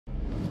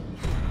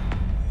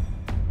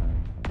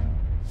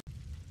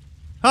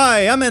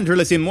Hi, I'm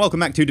EnterElysium. Welcome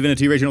back to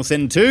Divinity Original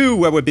Sin 2,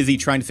 where we're busy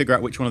trying to figure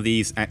out which one of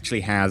these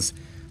actually has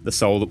the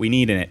soul that we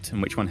need in it,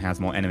 and which one has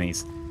more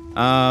enemies.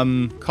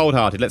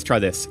 Cold-hearted. Let's try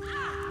this.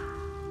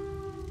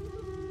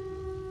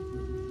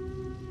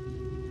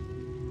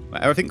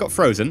 Everything got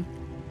frozen.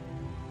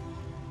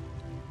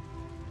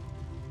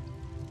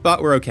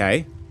 But we're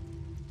okay.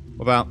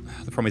 What about...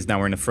 The problem is now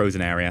we're in a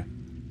frozen area.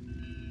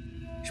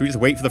 Should we just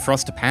wait for the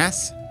frost to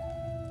pass?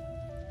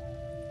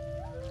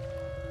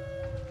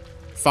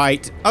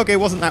 Fight. Okay,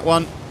 wasn't that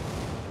one.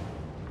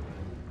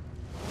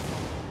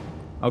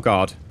 Oh,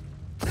 God.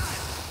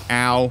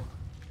 Ow.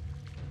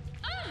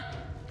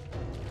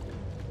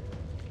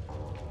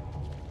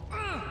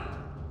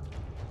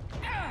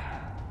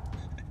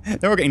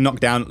 They're all getting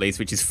knocked down at least,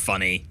 which is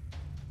funny.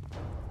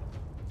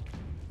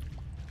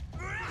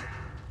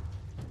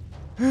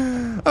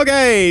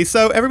 Okay,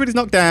 so everybody's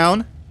knocked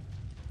down.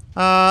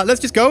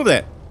 Let's just go with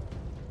it.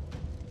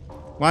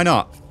 Why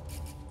not?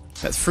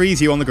 Let's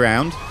freeze you on the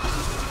ground.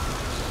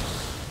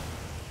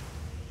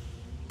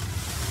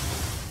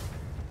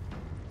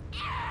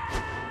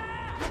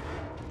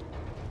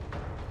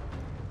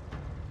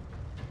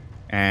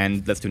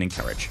 And let's do an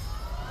encourage.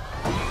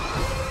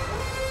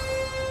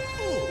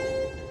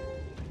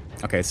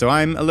 Okay, so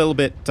I'm a little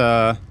bit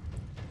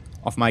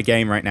off my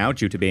game right now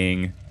due to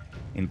being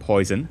in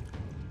poison.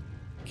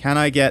 Can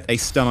I get a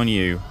stun on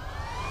you?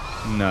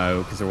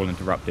 No, because they're all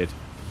interrupted.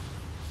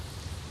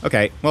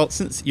 Okay, well,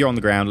 since you're on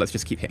the ground, let's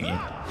just keep hitting you.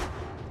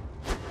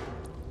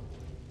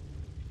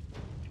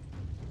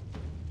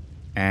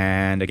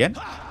 And again.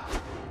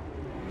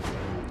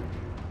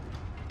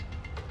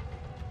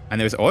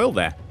 And there's oil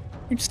there.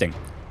 Interesting.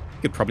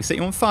 Could probably set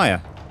you on fire.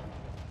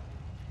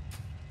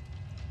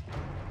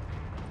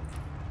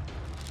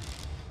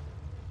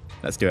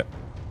 Let's do it.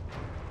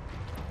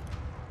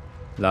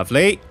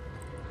 Lovely.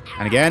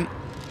 And again.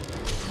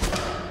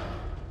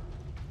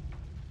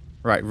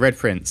 Right, Red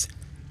Prince.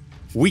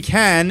 We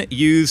can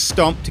use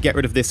Stomp to get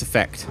rid of this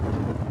effect.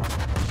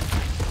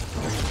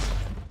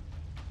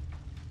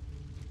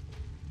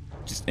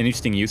 Just an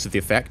interesting use of the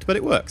effect, but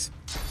it works.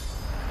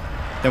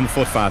 Then we'll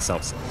fortify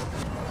ourselves.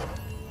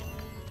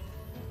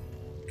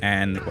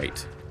 And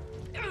wait.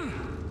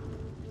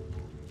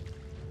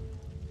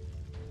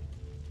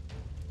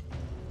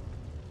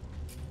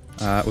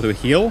 We'll do a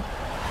heal.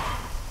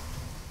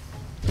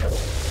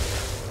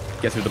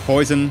 Get through the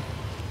poison.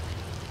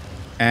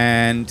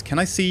 And can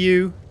I see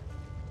you?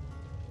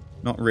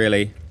 Not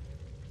really.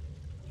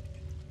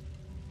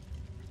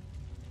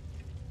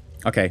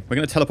 Okay, we're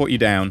going to teleport you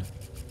down.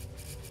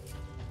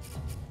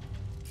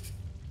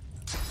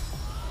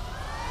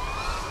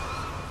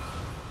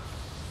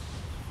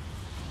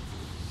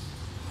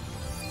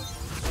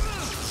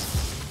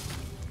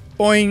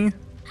 Boing.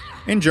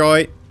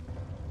 Enjoy.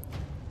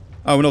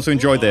 Oh, and also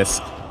enjoy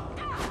this.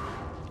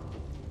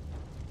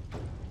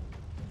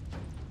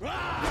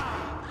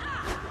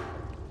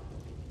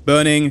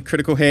 Burning,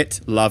 critical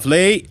hit.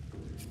 Lovely.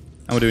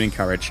 And we're doing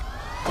encourage.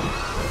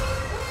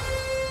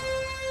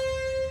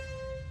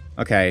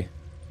 Okay.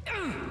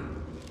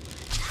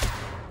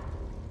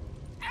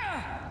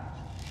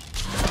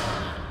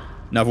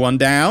 Another one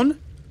down.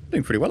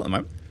 Doing pretty well at the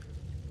moment.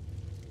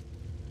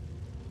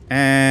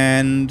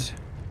 And...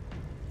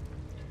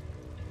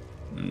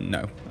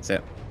 no, that's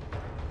it.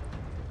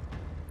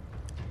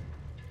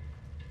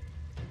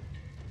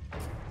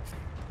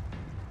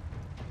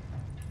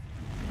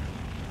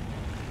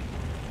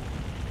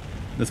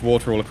 There's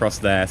water all across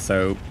there,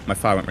 so my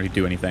fire won't really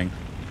do anything.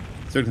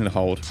 So we're going to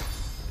hold.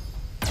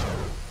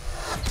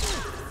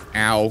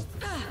 Ow.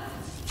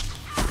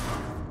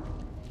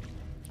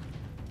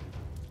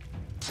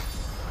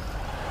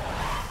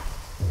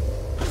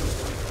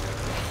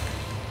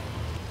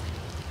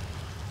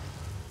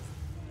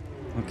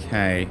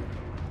 Okay.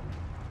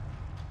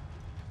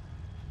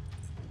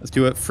 Let's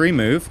do a free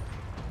move.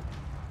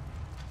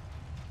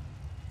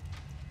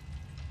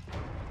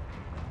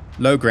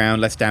 Low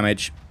ground, less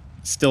damage.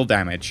 Still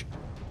damage.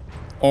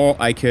 Or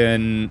I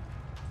can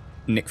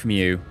nick from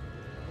you.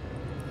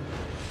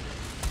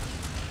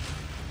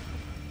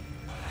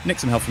 Nick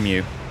some health from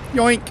you.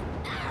 Yoink!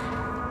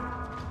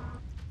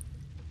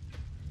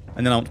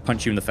 And then I want to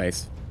punch you in the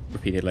face.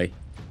 Repeatedly.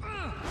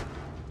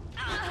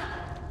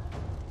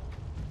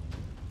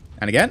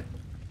 And again.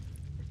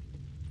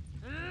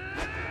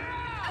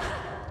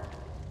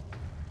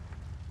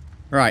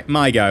 Right,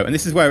 my go. And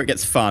this is where it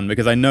gets fun,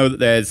 because I know that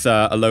there's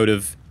a load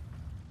of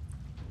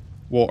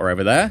water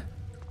over there.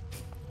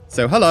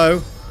 So,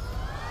 hello.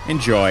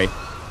 Enjoy.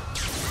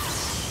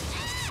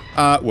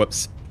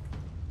 Whoops.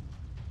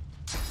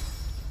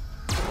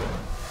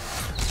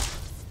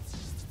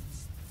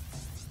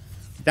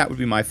 That would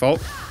be my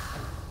fault.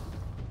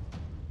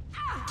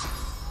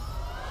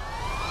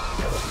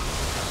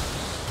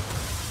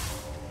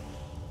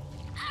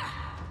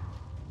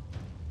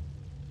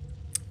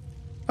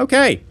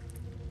 Okay.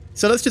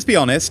 So let's just be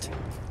honest.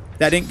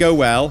 That didn't go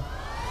well.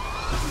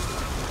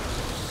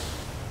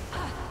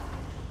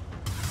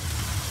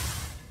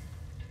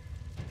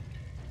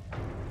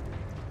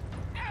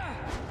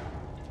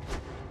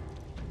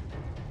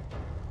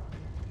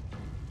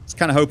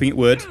 kind of hoping it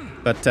would,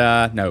 but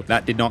no,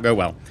 that did not go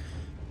well.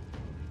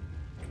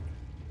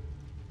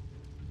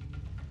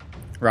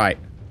 Right.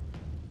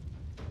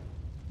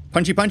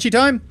 Punchy punchy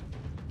time?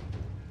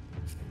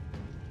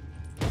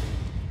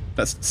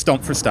 Let's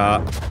stomp for a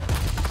start.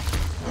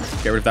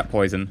 Get rid of that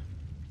poison.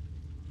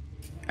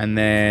 And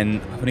then,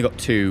 I've only got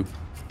 2.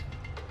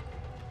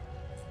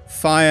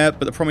 Fire,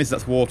 but the problem is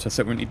that's water,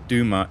 so it won't need to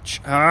do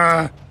much.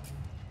 Ah!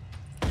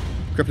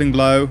 Crippling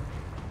blow.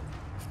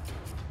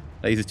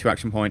 That uses 2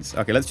 action points.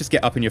 Okay, let's just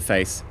get up in your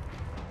face.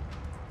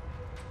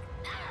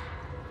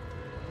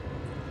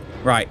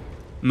 Right.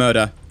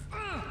 Murder.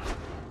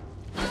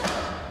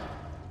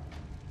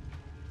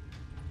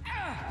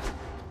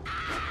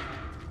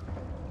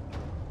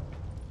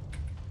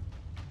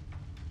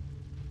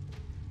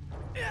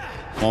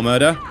 More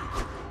murder.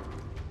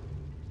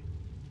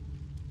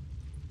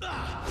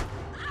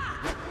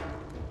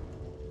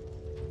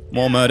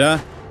 More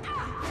murder.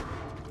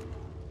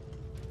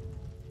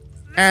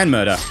 And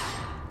murder.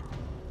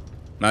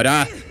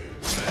 Murder.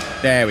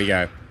 There we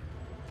go.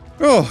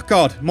 Oh,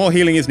 God. More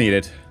healing is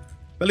needed.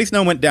 But at least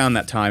no one went down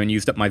that time and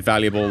used up my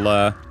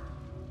valuable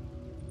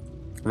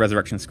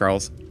resurrection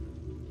scrolls.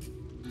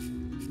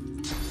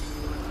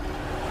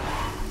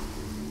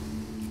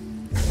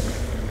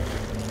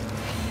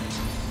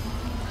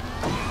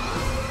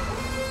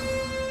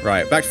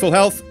 Right, back to full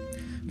health.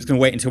 I'm just going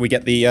to wait until we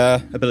get the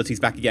abilities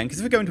back again, because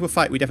if we go into a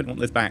fight, we definitely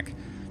want those back.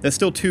 There's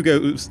still 2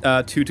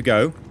 to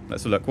go.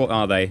 Let's look. What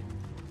are they?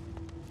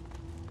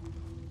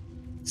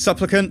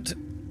 Supplicant.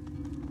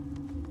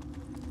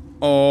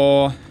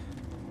 Or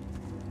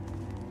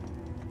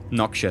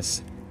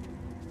Noxious.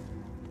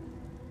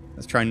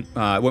 Let's try and...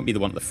 it won't be the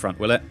one at the front,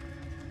 will it?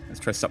 Let's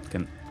try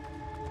Supplicant.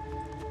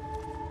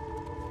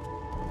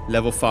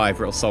 Level 5,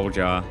 Brittle Soul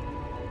Jar.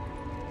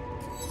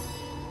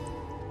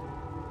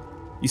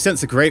 You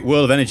sense a great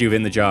whirl of energy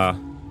within the jar.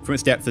 From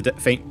its depth, the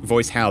faint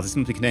voice howls. It's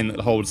simply contained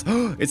that holds...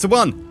 Oh, it's the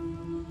one!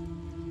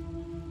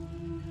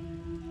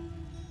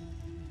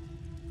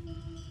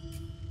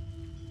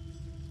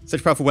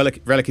 Such a powerful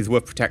relic is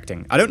worth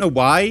protecting. I don't know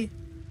why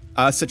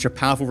such a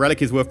powerful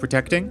relic is worth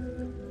protecting.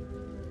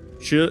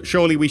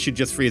 Surely we should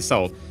just free his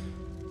soul.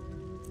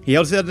 He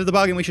held his end of the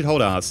bargain, we should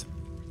hold ours.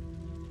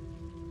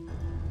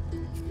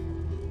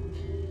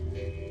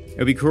 It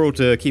would be cruel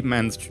to keep a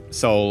man's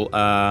soul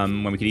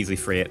when we could easily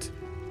free it.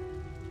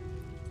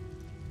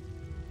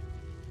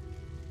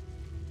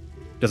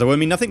 Does that word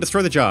mean nothing?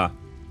 Destroy the jar.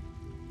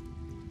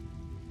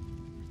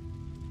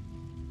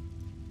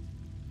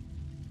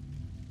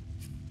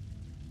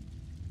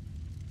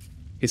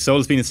 His soul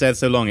has been ensnared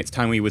so long, it's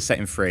time we would set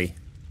him free.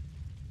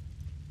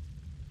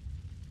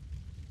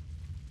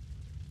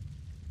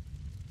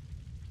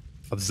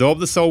 Absorb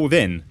the soul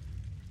within.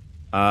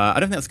 I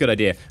don't think that's a good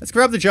idea. Let's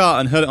grab the jar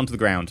and hurl it onto the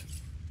ground.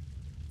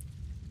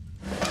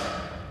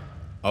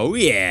 Oh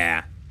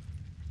yeah!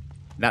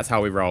 That's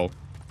how we roll.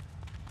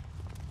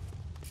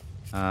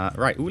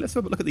 Right, ooh, let's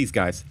have a look at these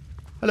guys.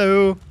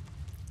 Hello!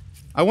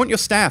 I want your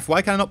staff.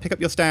 Why can I not pick up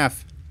your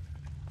staff?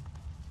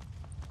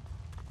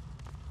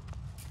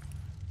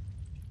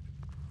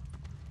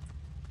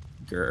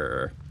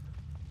 Grr.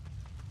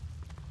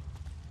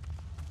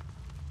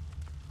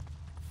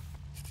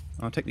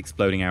 I'll take the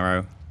exploding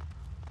arrow.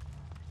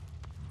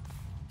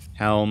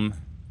 Helm.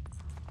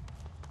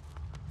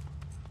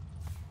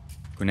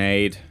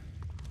 Grenade.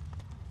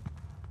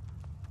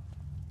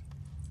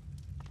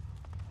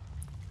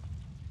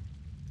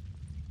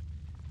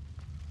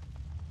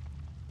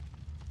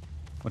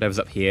 Whatever's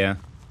up here.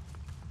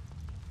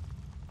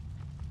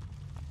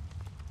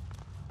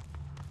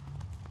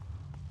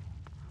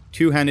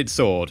 Two-handed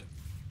sword.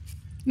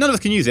 None of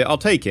us can use it. I'll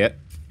take it.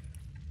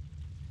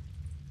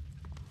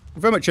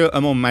 We're very much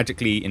a more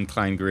magically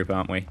inclined group,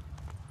 aren't we?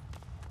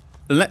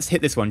 Let's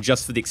hit this one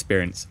just for the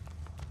experience.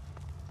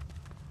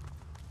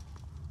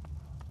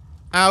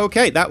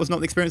 Okay, that was not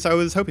the experience I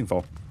was hoping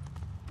for.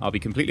 I'll be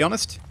completely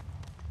honest.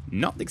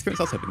 Not the experience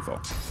I was hoping for.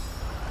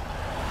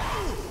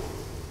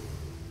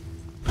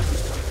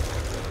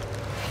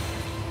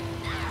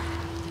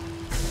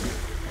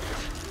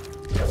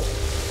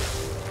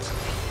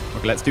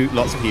 Okay, let's do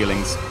lots of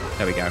healings.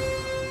 There we go.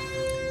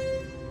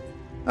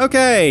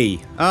 Okay.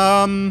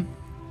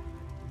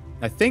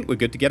 I think we're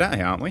good to get out of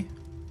here, aren't we?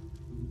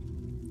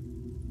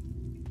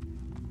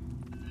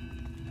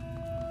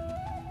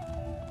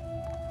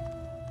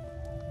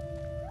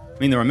 I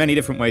mean, there are many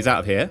different ways out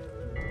of here.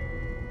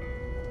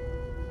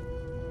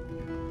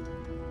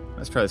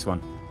 Let's try this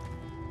one.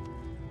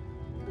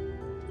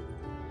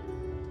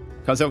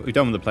 Can't say what we've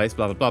done with the place,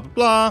 blah, blah, blah, blah,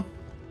 blah.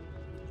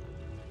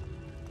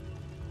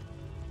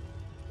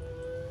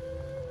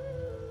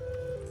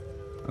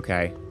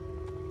 Okay.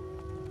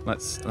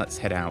 Let's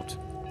head out.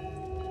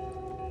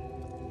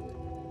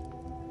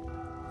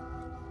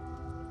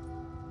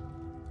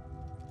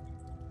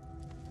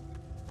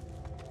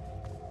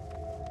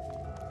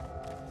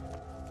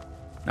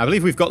 I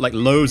believe we've got like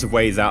loads of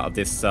ways out of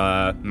this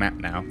map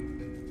now.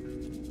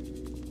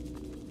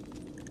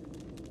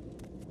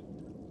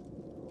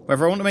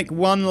 However, I want to make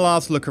one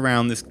last look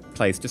around this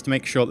place just to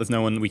make sure there's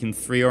no one we can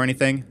free or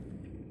anything.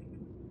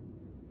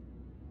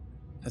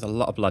 There's a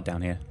lot of blood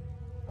down here.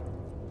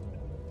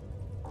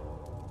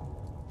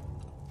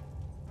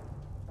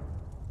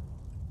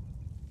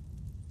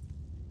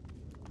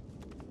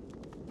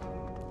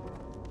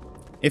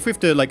 If we have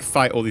to, like,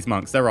 fight all these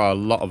monks, there are a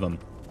lot of them.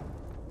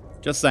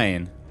 Just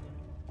saying.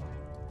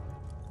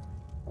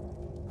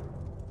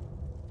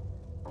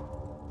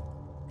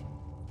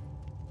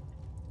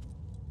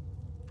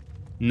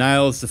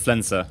 Niles the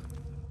Flenser.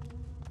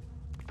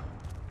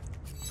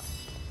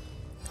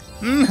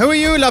 Who are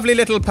you, lovely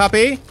little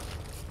puppy?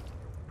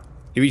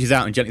 He reaches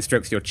out and gently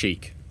strokes your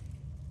cheek.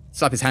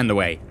 Slap his hand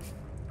away.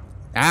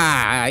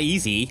 Ah,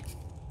 easy.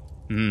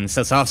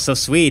 So soft, so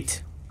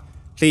sweet.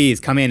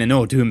 Please, come in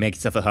and do make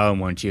yourself at home,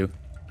 won't you?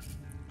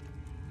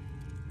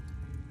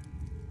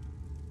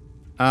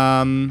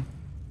 I'll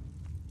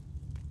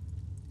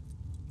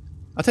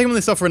take him on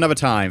this offer another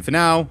time. For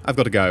now, I've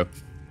got to go.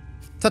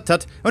 Tut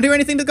tut. I won't do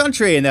anything to the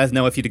contrary, and there's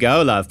nowhere for you to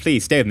go, love.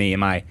 Please stay with me in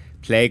my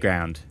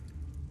playground.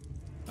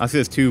 I see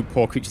there's two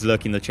poor creatures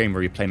lurking in the chamber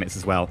of your playmates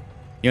as well.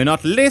 You're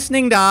not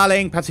listening,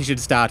 darling. Perhaps you should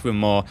start with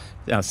more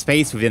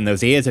space within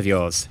those ears of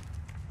yours.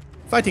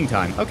 Fighting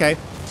time. Okay.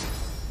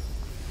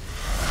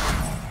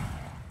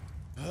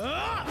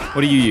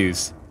 What do you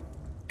use?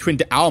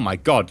 Oh my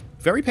god.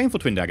 Very painful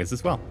twin daggers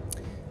as well.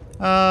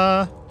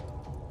 Can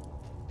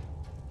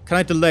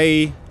I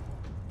delay?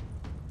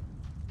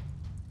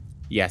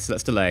 Yes,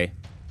 let's delay.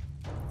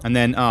 And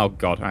then, oh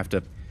god, I have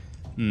to...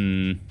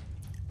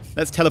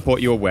 Let's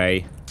teleport you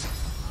away.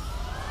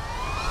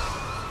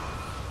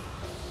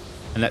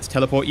 And let's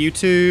teleport you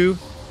to...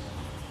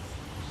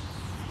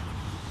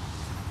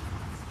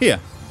 here.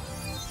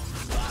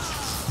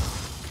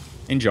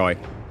 Enjoy.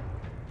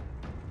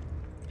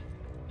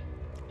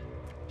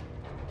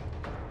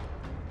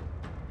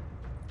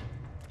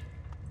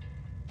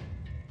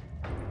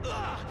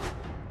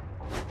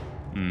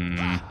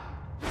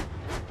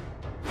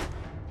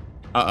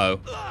 Uh-oh.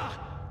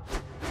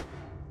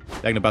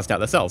 They're gonna bust out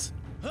their cells.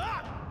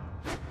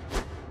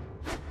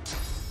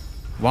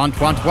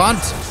 Want.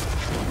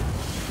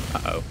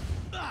 Uh-oh.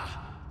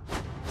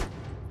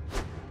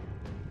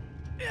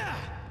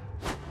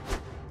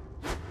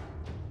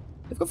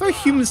 They've got very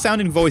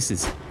human-sounding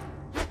voices.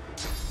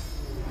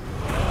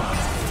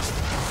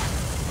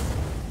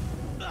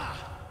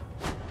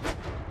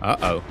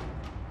 Uh-oh.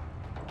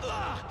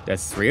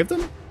 There's 3 of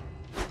them?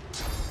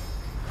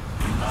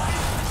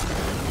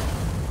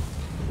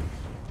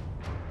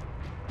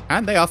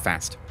 And they are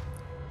fast.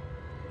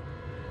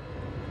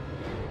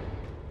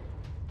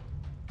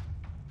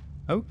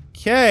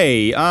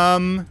 Okay,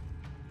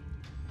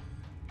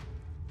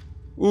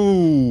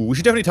 ooh, we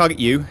should definitely target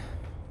you.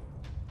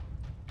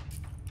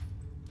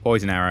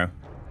 Poison arrow.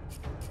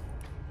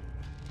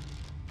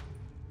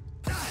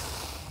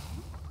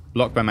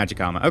 Blocked by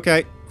magic armor.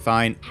 Okay,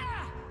 fine.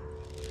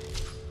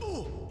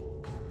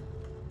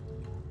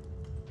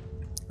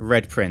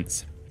 Red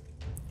Prince.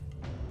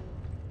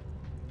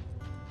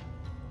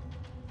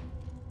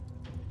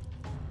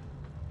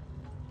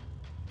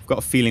 I've got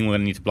a feeling we're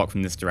going to need to block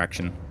from this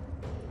direction.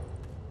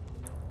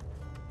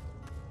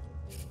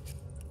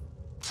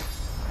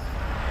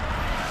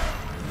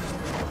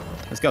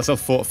 Let's get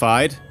ourselves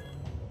fortified.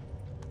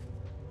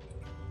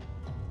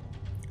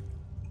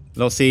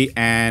 Lossie,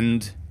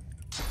 and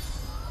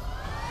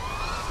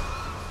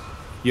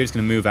you're just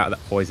going to move out of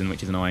that poison,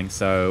 which is annoying.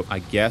 So I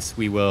guess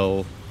we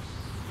will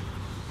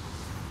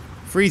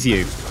freeze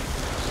you.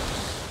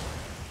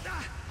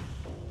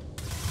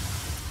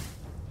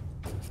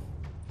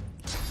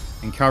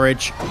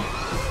 Encourage.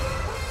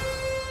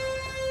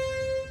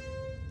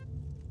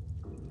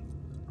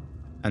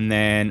 And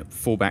then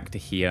fall back to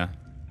here.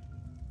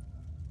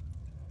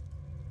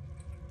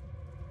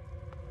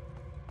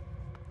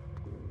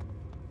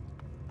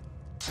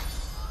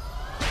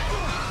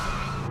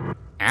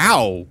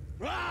 Ow!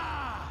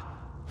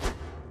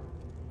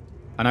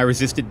 And I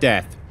resisted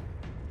death.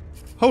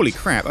 Holy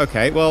crap,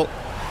 okay, well...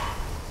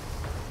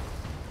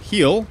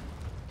 heal.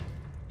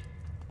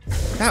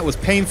 That was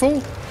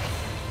painful.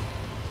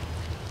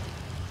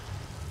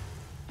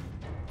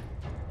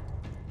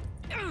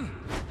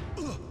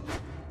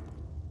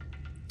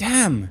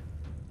 Damn!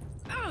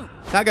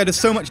 That guy does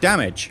so much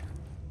damage.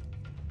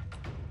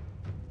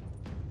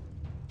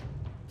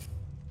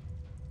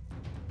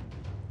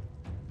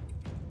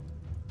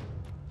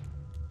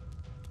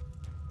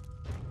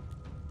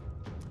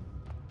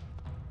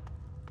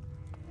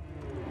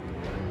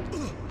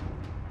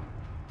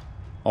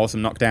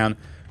 Awesome knockdown.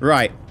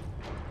 Right.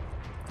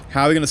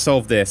 How are we going to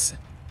solve this?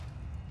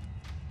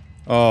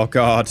 Oh,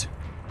 God.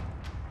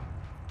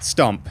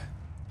 Stomp.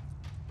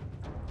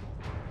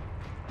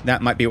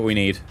 That might be what we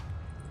need.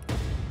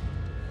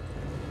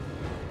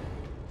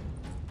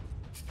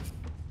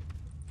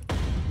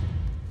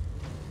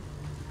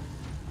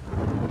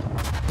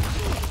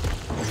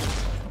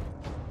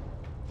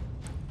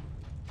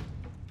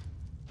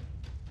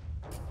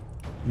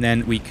 And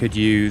then we could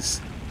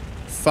use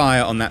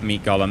fire on that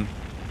meat golem.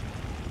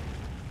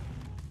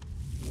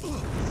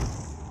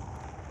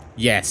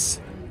 Yes.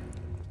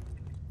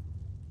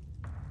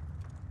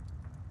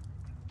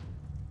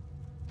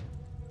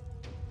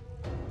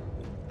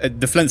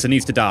 The Flenser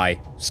needs to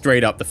die.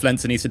 Straight up, the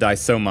Flenser needs to die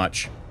so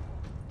much.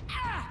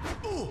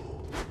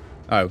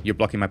 Oh, you're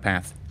blocking my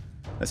path.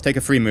 Let's take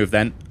a free move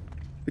then.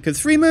 Because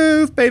free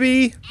move,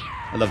 baby!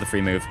 I love the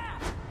free move.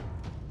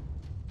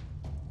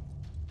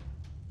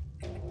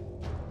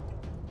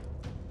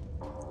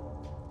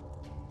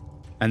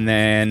 And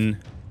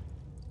then...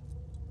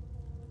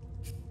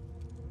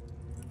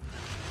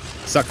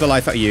 suck the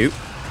life out of you.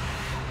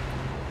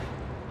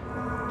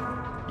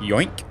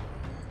 Yoink.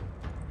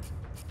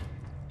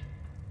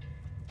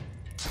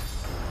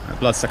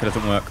 Bloodsucker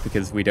doesn't work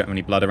because we don't have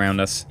any blood around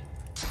us.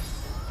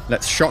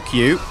 Let's shock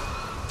you.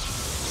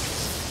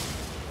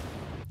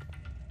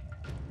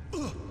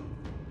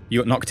 You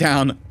got knocked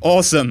down.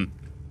 Awesome.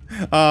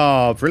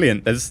 Oh,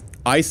 brilliant. There's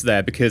ice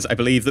there because I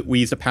believe that we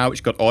used a power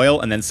which got oil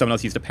and then someone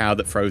else used a power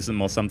that froze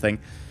them or something.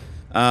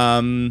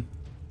 Right.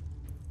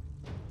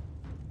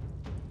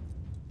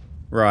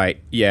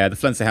 Yeah, the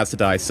Flenser has to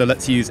die. So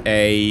let's use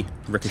a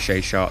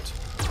ricochet shot.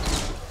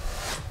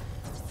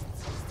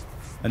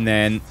 And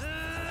then...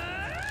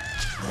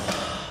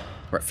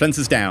 right,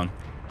 Flenser's down.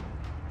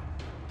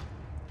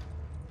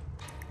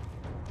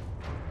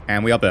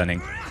 And we are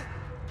burning.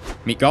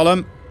 Meet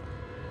Golem.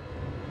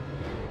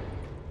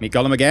 Meet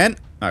Golem again.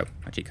 Oh,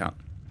 actually can't.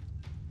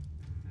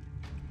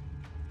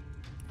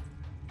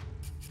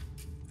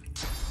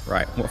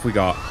 Right, what have we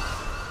got?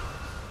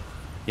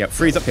 Yep,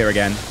 freeze up here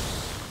again.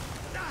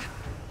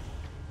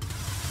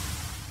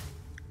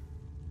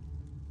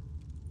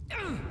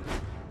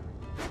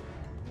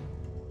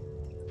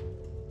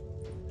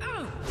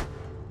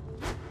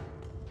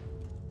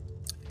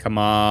 Come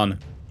on.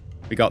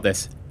 We got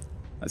this.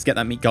 Let's get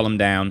that meat golem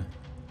down.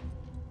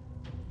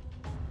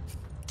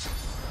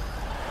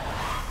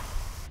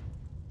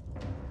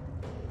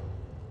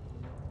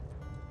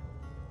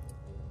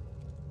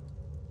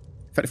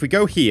 In fact, if we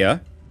go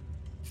here,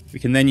 we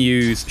can then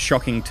use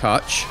Shocking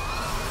Touch.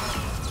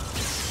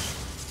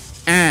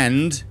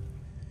 And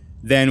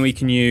then we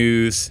can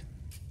use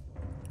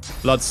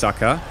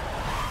Bloodsucker.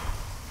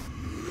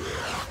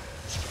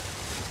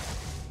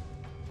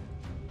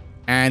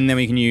 And then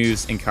we can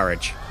use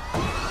Encourage.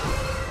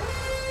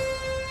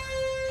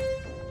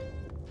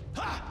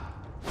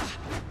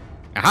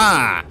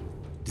 Aha!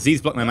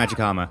 Disease blocked my magic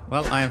armor.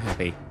 Well, I am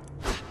happy.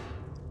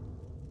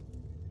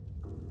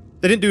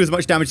 They didn't do as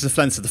much damage as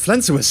the Flenser. The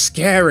Flenser was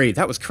scary.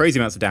 That was crazy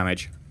amounts of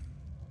damage.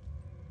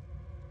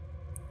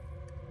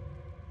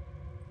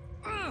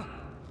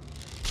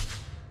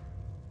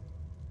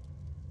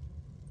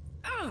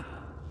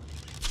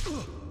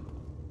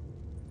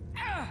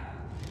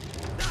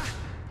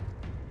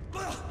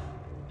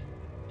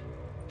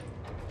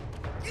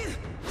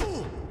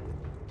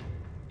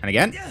 And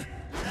again.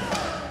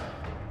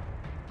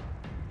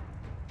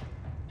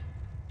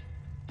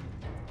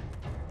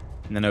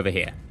 And then over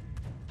here.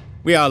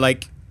 We are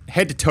like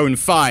head to toe in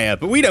fire,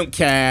 but we don't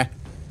care.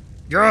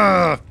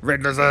 Yeah,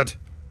 red lizard.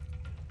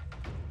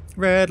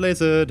 Red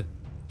lizard.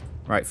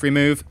 Right, free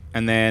move,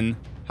 and then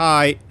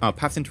hi. Oh,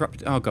 path's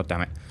interrupted. Oh, god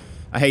damn it.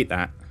 I hate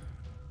that.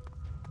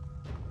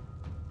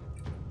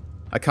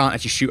 I can't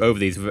actually shoot over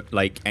these with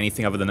like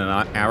anything other than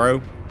an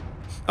arrow.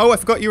 Oh, I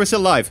forgot you were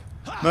still alive.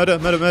 Murder,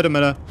 murder, murder,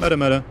 murder, murder,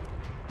 murder.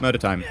 Murder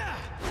time.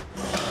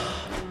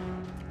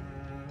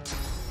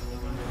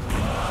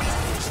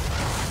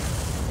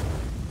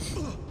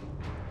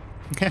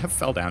 I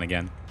fell down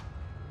again.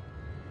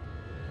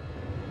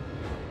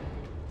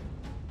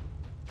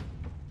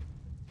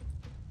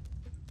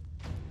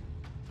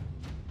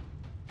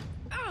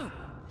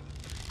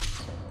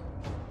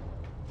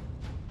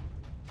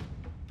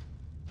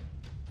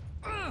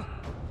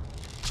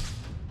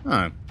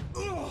 Oh.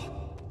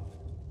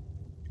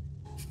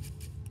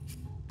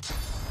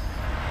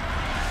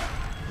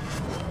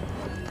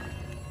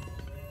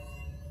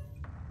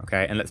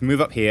 Okay, and let's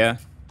move up here.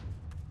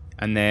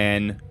 And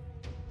then...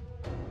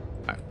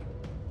 oh.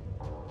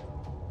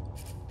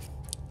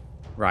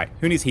 Right,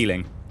 who needs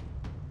healing?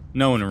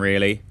 No one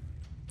really.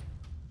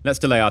 Let's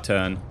delay our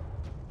turn.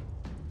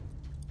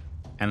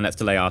 And let's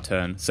delay our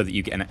turn so that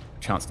you get a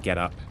chance to get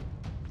up.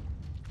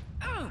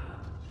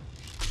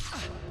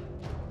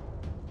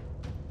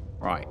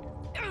 Right.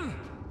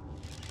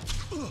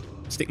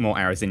 Stick more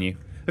arrows in you.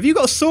 Have you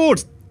got a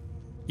sword?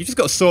 You just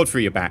got a sword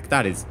through your back.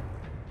 That is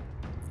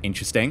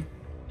interesting.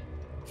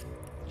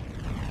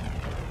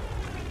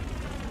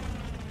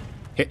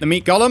 Hit the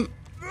meat golem.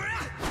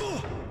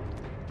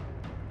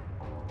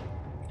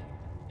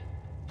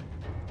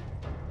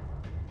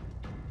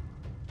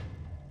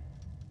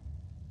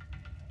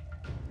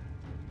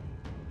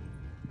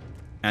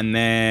 And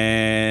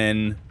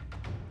then...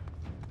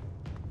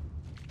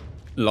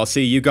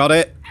 Lossie, you got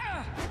it?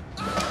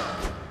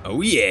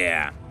 Oh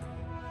yeah!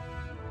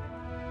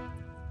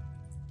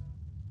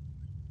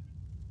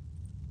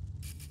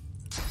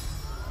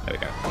 There we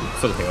go.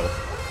 Full heal.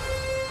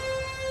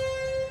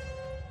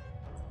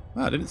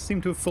 Wow, didn't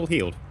seem to have full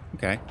healed.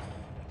 Okay.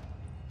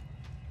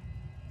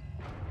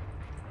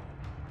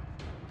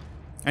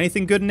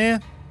 Anything good in here?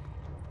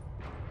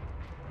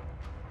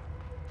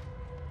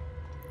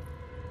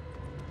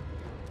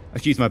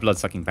 Let's use my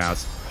blood-sucking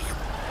powers.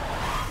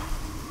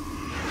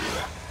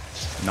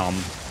 Nom.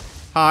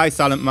 Hi,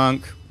 silent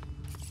monk.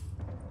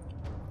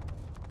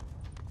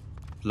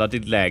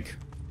 Blooded leg.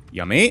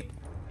 Yummy.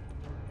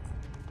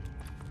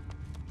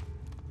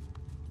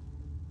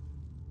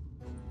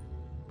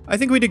 I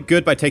think we did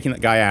good by taking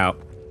that guy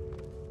out.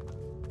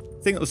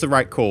 I think that was the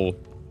right call.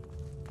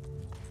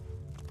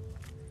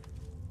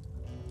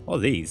 What are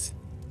these?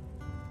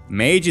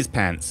 Mage's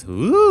pants.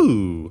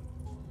 Ooh.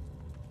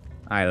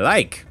 I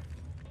like.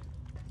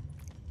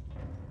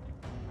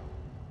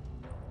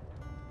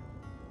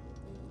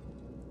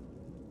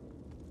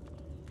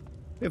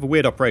 Bit of a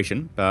weird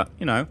operation, but,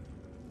 you know.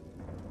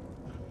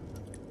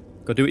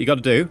 Gotta do what you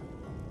gotta do.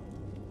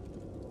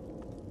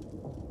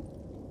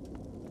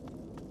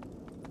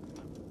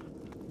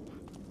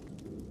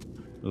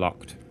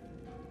 Locked.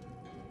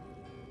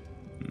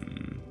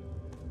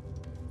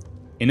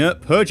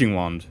 Inert purging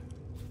wand.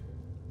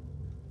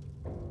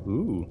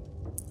 Ooh.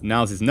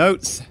 Now's his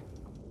notes.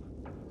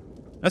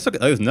 Let's look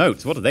at those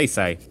notes. What do they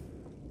say?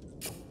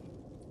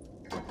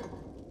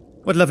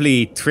 What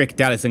lovely trick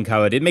Dallas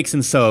uncovered. It makes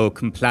him so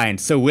compliant,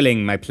 so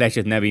willing. My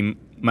pleasure never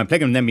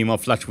be more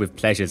flushed with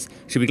pleasures.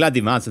 Should be glad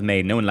the advance was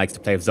made. No one likes to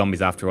play with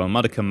zombies after all.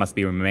 Modicum must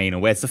be remain,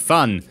 or where's the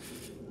fun?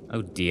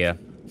 Oh dear.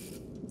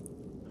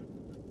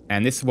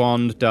 And this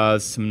wand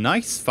does some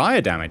nice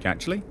fire damage,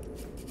 actually.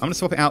 I'm going to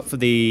swap it out for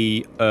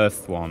the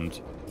earth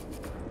wand.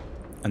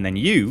 And then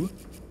you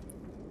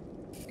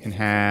can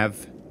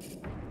have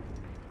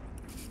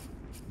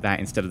that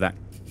instead of that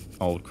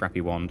old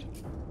crappy wand.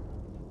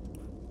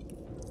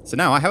 So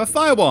now I have a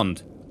fire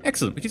wand.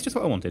 Excellent, which is just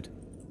what I wanted.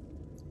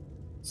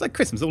 It's like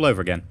Christmas all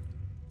over again.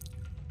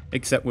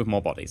 Except with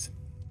more bodies.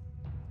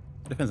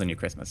 Depends on your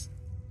Christmas.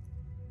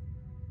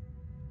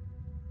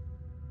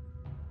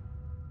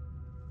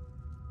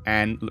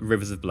 And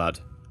rivers of blood.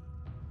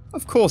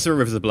 Of course there are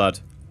rivers of blood.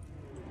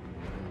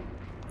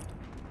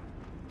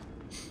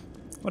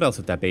 What else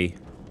would there be?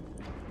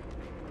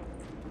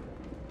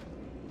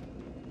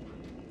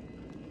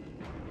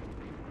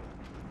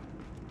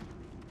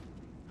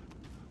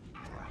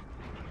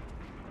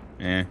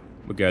 Eh,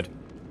 we're good.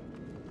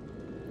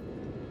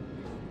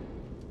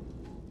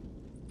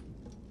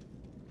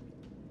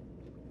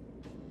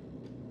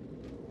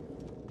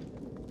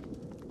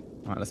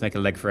 Alright, let's make a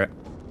leg for it.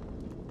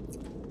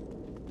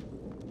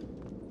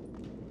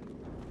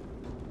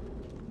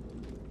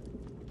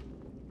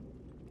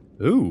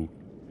 Ooh.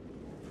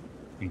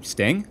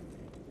 Interesting.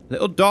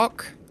 Little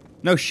dock.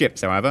 No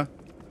ships, however.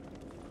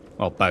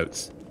 Well,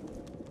 boats.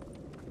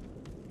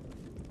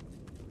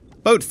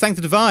 Boat, thank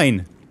the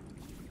divine!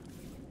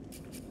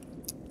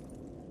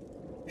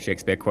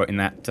 Shakespeare quoting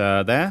that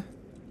there.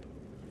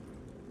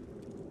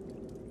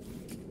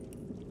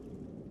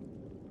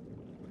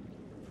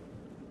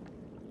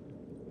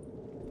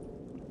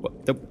 What,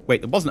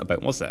 wait, there wasn't a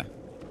boat, was there?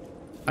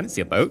 I didn't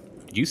see a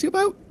boat. Did you see a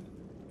boat?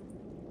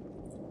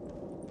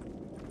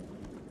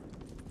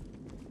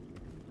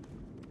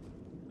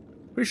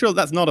 Pretty sure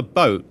that's not a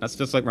boat. That's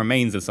just like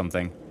remains of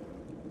something.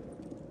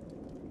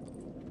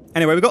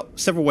 Anyway, we've got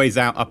several ways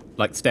out up,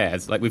 like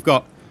stairs. Like we've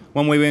got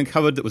one way we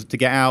uncovered that was to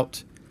get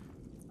out.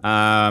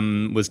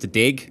 Was to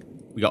dig.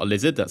 We got a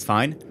lizard, that's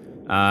fine.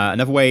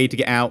 Another way to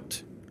get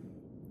out.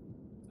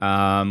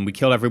 We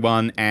kill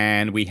everyone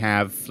and we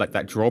have like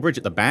that drawbridge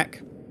at the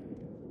back.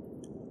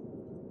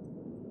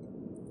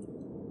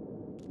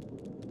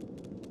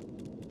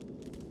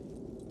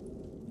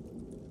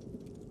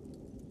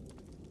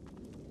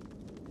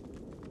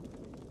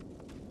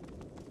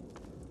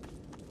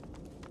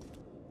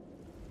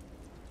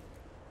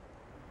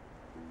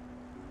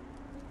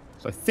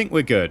 So I think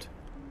we're good.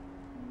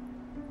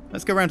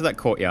 Let's go around to that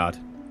courtyard.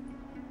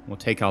 We'll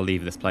take our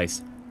leave of this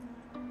place.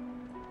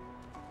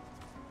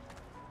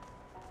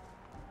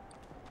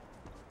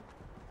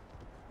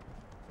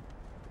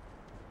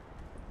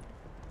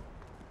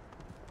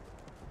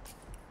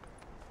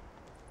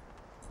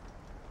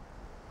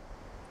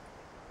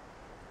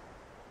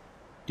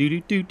 Do do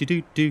do do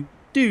do do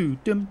do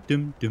dum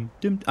dum dum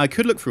dum. I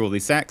could look through all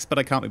these sacks, but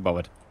I can't be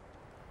bothered.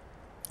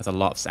 There's a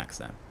lot of sacks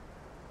there.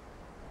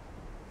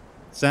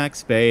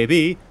 Sacks,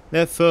 baby,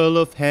 they're full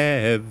of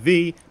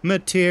heavy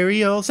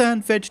materials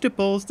and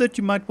vegetables that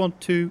you might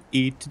want to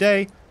eat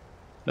today.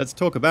 Let's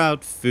talk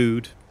about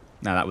food.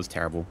 Nah, that was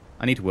terrible.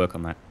 I need to work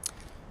on that.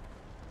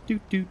 Do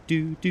do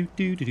do do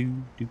do do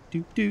do do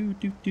do do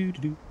do do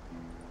do.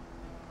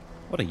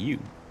 What are you?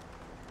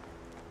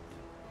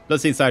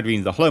 Bloodstained side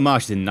readings. The hollow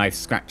marsh is in knife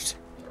scratched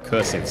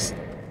cursives.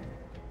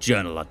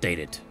 Journal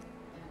updated.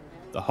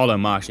 The hollow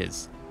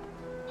marshes.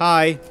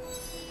 Hi.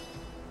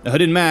 The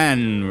hooded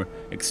man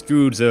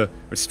extrudes a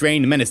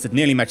restrained menace that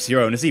nearly matches your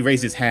own. As he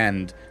raises his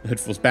hand, the hood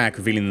falls back,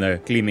 revealing the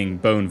gleaming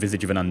bone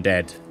visage of an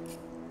undead.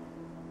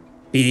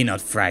 Be not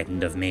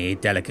frightened of me,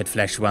 delicate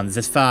flesh ones.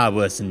 There's far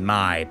worse than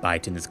my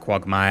bite in this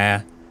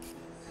quagmire.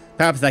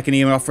 Perhaps I can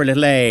even offer a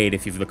little aid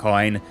if you've the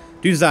coin.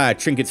 Do desire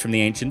trinkets from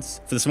the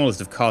ancients? For the smallest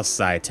of costs,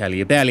 I tell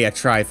you, barely a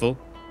trifle.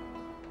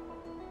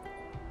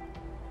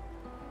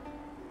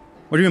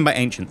 What do you mean by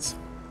ancients?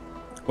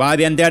 Why,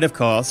 the undead, of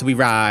course. We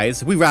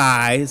rise.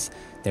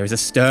 There is a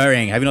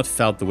stirring. Have you not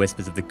felt the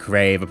whispers of the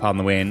grave upon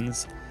the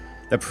winds?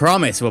 The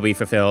promise will be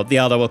fulfilled. The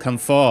elder will come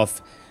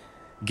forth.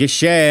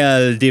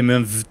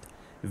 Gesheldim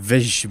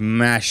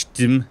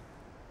vishmashtim.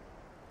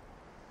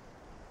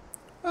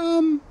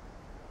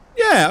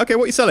 Yeah, okay,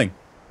 what are you selling?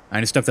 I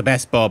just stuff the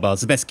best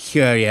baubles, the best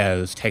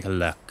curios. Take a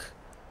look.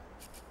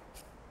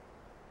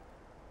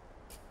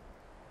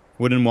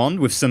 Wooden wand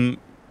with some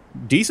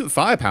decent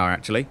firepower,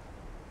 actually.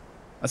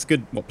 That's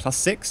good, what,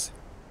 +6?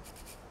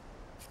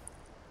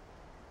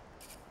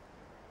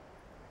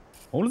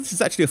 All of this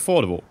is actually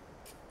affordable.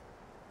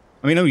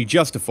 I mean, only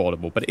just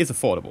affordable, but it is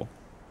affordable.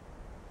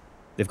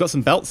 They've got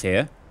some belts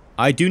here.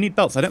 I do need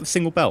belts. I don't have a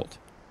single belt.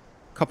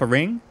 Copper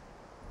ring.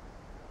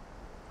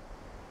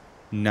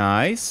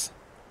 Nice.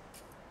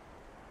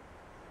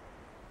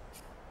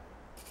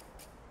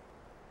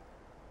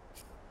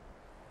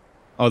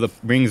 Oh, the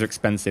rings are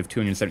expensive.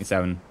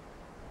 277.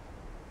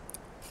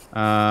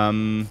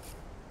 Well,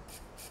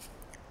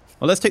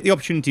 let's take the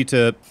opportunity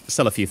to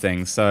sell a few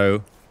things.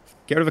 So,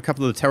 get rid of a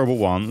couple of the terrible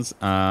ones.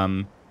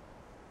 I'm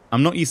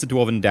not used to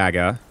Dwarven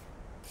Dagger.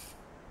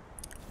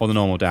 Or the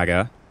normal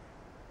dagger.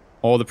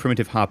 Or the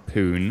primitive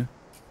harpoon.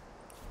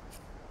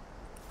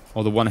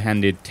 Or the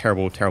one-handed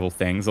terrible, terrible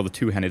things. Or the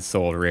two-handed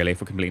sword, really, if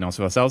we're completely honest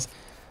with ourselves.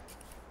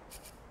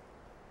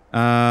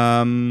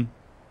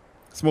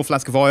 Small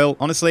flask of oil.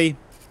 Honestly,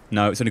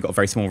 no, it's only got a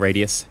very small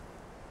radius.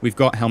 We've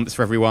got helmets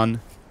for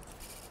everyone.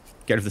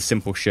 Get rid of the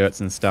simple shirts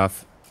and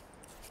stuff.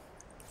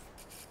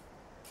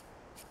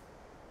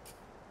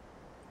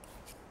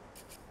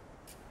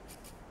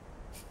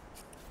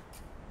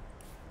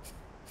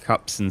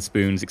 Cups and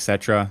spoons,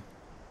 etc.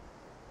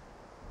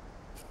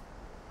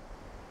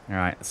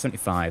 Alright,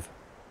 75.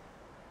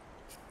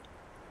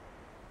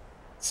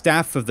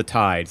 Staff of the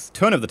Tides.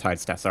 Turn of the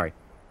Tides staff, sorry.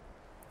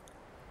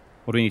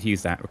 What do we need to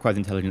use that? Requires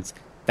intelligence.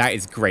 That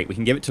is great. We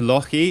can give it to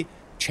Loki.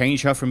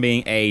 Change her from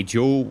being a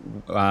dual,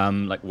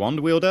 like, wand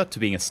wielder to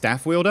being a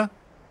staff wielder.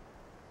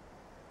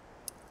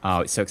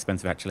 Oh, it's so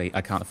expensive, actually.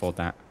 I can't afford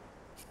that.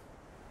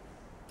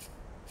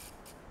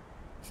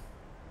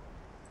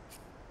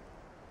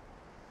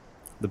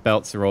 The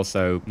belts are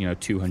also, you know,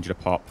 200 a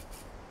pop.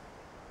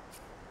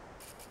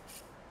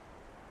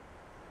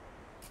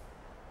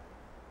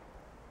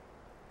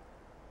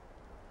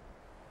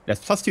 There's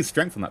 +2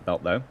 strength on that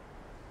belt, though.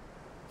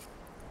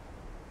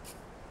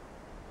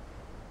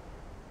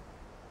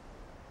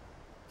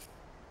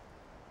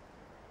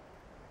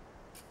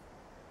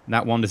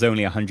 That wand is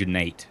only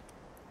 108.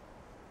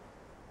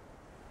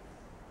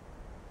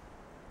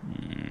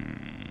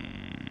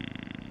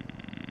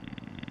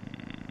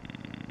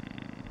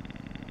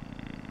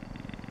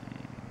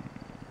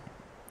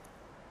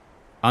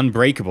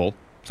 Unbreakable.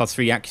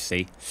 +3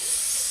 accuracy.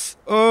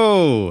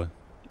 Oh!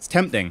 It's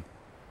tempting.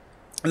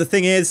 The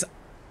thing is,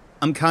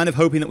 I'm kind of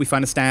hoping that we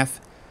find a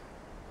staff.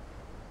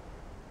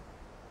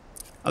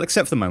 I'll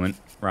accept for the moment.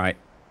 Right.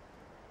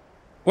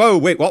 Whoa,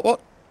 wait,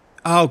 what?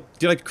 Oh,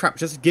 did I crap,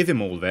 just give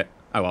him all of it?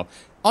 Oh well.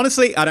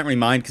 Honestly, I don't really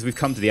mind, because we've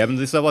come to the end of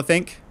this level, I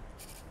think.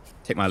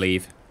 Take my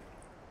leave.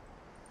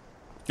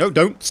 No,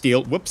 don't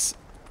steal. Whoops.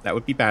 That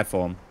would be bad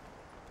form.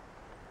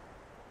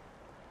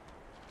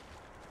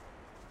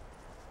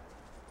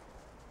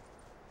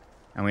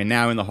 And we're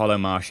now in the Hollow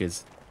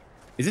Marshes.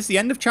 Is this the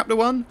end of Chapter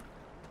 1?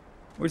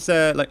 Or is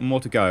there, like, more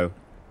to go?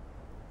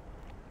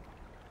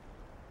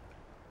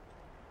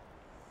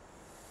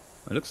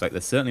 It looks like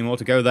there's certainly more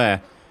to go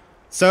there.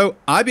 So,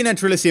 I've been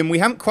EnterElysium. We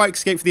haven't quite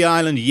escaped the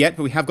island yet,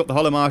 but we have got the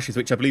Hollow Marshes,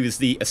 which I believe is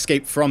the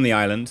escape from the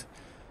island.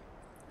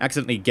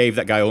 Accidentally gave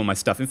that guy all my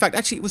stuff. In fact,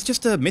 actually, it was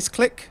just a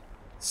misclick.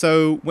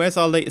 So, where's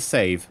our latest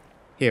save?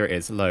 Here it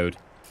is. Load.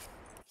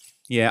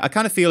 Yeah, I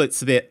kind of feel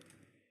it's a bit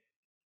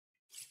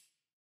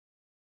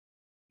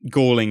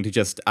galling to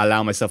just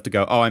allow myself to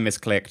go, oh, I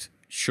misclicked.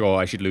 Sure,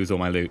 I should lose all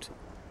my loot.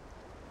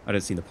 I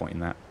don't see the point in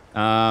that.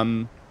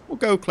 We'll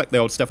go collect the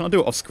old stuff, and I'll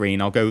do it off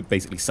screen. I'll go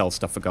basically sell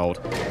stuff for gold.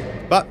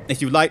 But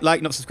if you like,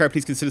 not subscribe,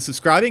 please consider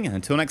subscribing. And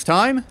until next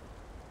time,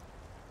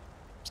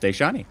 stay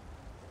shiny.